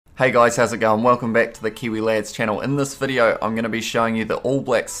Hey guys, how's it going? Welcome back to the Kiwi Lads channel. In this video, I'm going to be showing you the All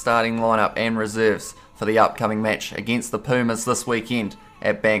Blacks starting lineup and reserves for the upcoming match against the Pumas this weekend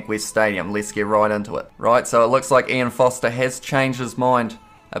at BANKWEST Stadium. Let's get right into it. Right, so it looks like Ian Foster has changed his mind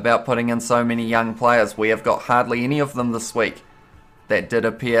about putting in so many young players. We have got hardly any of them this week. That did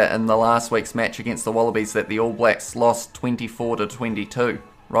appear in the last week's match against the Wallabies that the All Blacks lost 24-22.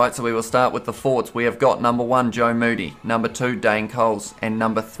 Right, so we will start with the forwards. We have got number 1, Joe Moody, number 2, Dane Coles, and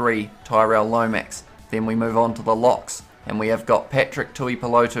number 3, Tyrell Lomax. Then we move on to the locks, and we have got Patrick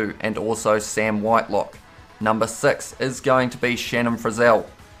Tuipulotu and also Sam Whitelock. Number 6 is going to be Shannon Frizzell,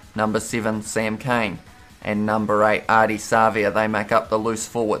 number 7, Sam Cane, and number 8, Ardie Savia. They make up the loose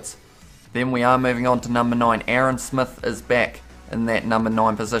forwards. Then we are moving on to number 9. Aaron Smith is back in that number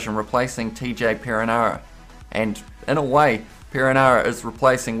 9 position, replacing TJ Perenara. And in a way, Perenara is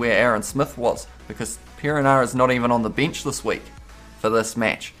replacing where Aaron Smith was, because Perenara is not even on the bench this week for this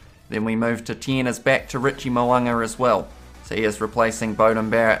match. Then we move to 10 is back to Richie Mo'unga as well, so he is replacing Beauden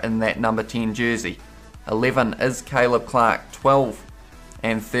Barrett in that number 10 jersey. 11 is Caleb Clark, 12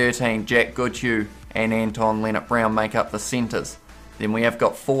 and 13 Jack Goodhue and Anton Leonard-Brown make up the centres. Then we have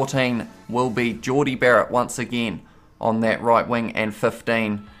got 14 will be Geordie Barrett once again on that right wing, and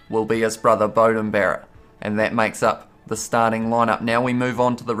 15 will be his brother Beauden Barrett, and that makes up the starting lineup. Now we move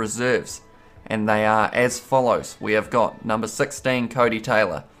on to the reserves, and they are as follows. We have got number 16 Cody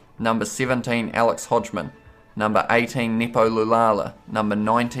Taylor, number 17 Alex Hodgman, number 18 Nepo Lulala, number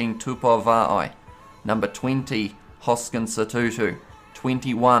 19 Tupou Va'ai, number 20 Hoskin Satutu,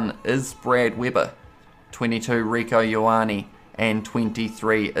 21 is Brad Weber, 22 Rico Ioane, and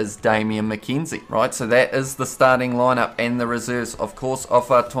 23 is Damian McKenzie. Right, so that is the starting lineup and the reserves. Of course,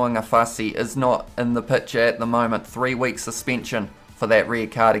 Ofa Tuangafasi is not in the picture at the moment. 3-week suspension for that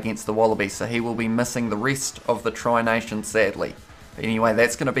red card against the Wallabies, so he will be missing the rest of the Tri-Nation, sadly. But anyway,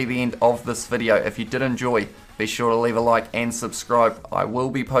 that's going to be the end of this video. If you did enjoy, be sure to leave a like and subscribe. I will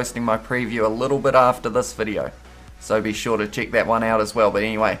be posting my preview a little bit after this video, so be sure to check that one out as well. But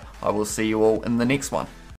anyway, I will see you all in the next one.